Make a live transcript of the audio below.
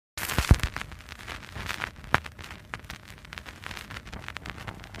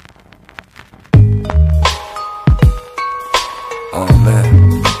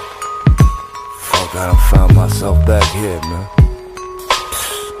myself back here, man.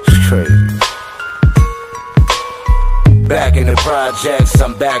 It's crazy. Back in the projects,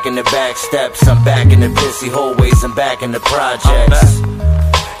 I'm back in the back steps, I'm back in the pissy hallways, I'm back in the projects.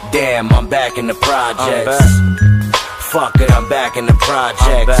 Damn, I'm back in the projects. Fuck it, I'm back in the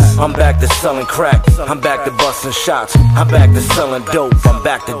projects. I'm back to selling crack, I'm back to busting shots, I'm back to selling dope, I'm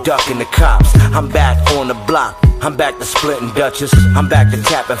back to ducking the cops. I'm back on the block, I'm back to splitting Dutchess, I'm back to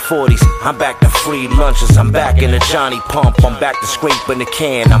tapping 40s, I'm back to free lunches, I'm back in the Johnny Pump, I'm back to scraping the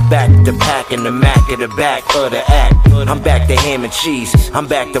can, I'm back to packing the Mac in the back of the act. I'm back to ham and cheese, I'm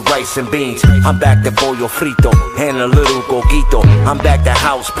back to rice and beans, I'm back to pollo frito and a little coquito. I'm back to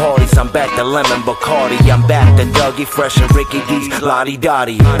house parties, I'm back to lemon Bacardi, I'm back to Dougie Fresh and Ricky D's Lottie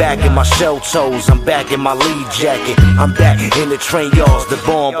Dottie. Back in my shell toes, I'm back in my lead jacket, I'm back in the train yards, the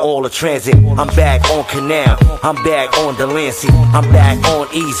bomb, all the transit. I'm back on Canal, I'm back on Delancey, I'm back on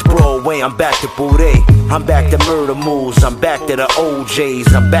East Broadway, I'm back to Boudet, I'm back to Murder Moves, I'm back to the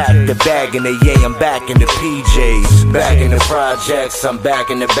OJs, I'm back to bagging the yay, I'm back in the PJs. Back in the projects, I'm back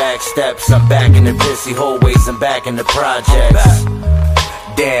in the back steps, I'm back in the pissy hallways, I'm back in the projects.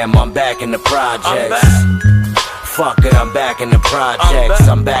 Damn, I'm back in the projects. Fuck it, I'm back in the projects.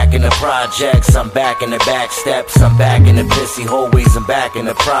 I'm back in the projects, I'm back in the back steps, I'm back in the pissy hallways, I'm back in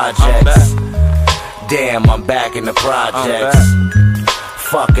the projects. Damn, I'm back in the projects.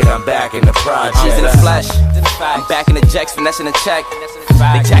 Fuck it, I'm back in the projects. G's in the flesh, I'm back in the jacks, finessing the check.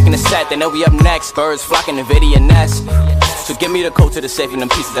 They jacking the set, they know we up next. Birds flocking the video nest. So give me the coat to the safe and them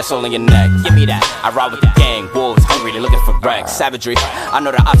pieces that's all in your neck. Give me that. I ride with the gang, wolves hungry, they looking for wreck. Savagery, I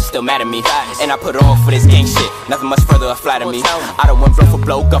know the ops still mad at me, and I put it on for this gang shit. Nothing much further or flatter me. I done went blow for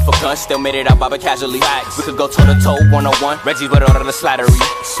blow, gun for gun, still made it out by casually. We could go toe to toe, 1-on-1. RedGz with all of the slattery.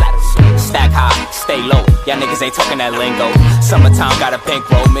 Stack high, stay low. Y'all niggas ain't talking that lingo. Summertime got a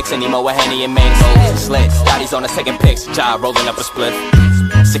bankroll, mixing emo with Henny and mango. Slit, bodies on the second pics, job rolling up a spliff.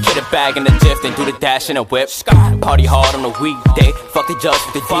 Secure the bag in the diff, then do the dash in a whip. Party hard on a weekday, fuck the judge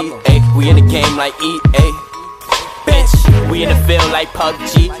with the DA. We in the game like EA. Bitch, we in the field like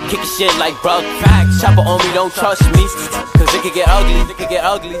PUBG, kicking shit like bug. Chopper on me, don't trust me, cause it could get ugly, it could get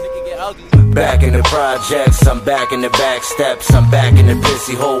ugly, it could get ugly. Back in the projects, I'm back in the back steps, I'm back in the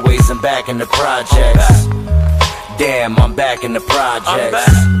pissy hallways, I'm back in the projects. Damn, I'm back in the projects.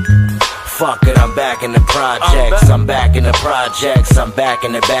 Fuck it, I'm back in the projects. I'm back in the projects, I'm back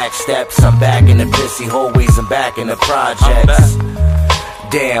in the back steps, I'm back in the pissy hallways, I'm back in the projects.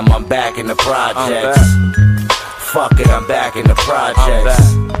 Damn, I'm back in the projects. Fuck it, I'm back in the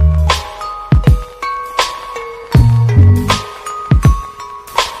projects.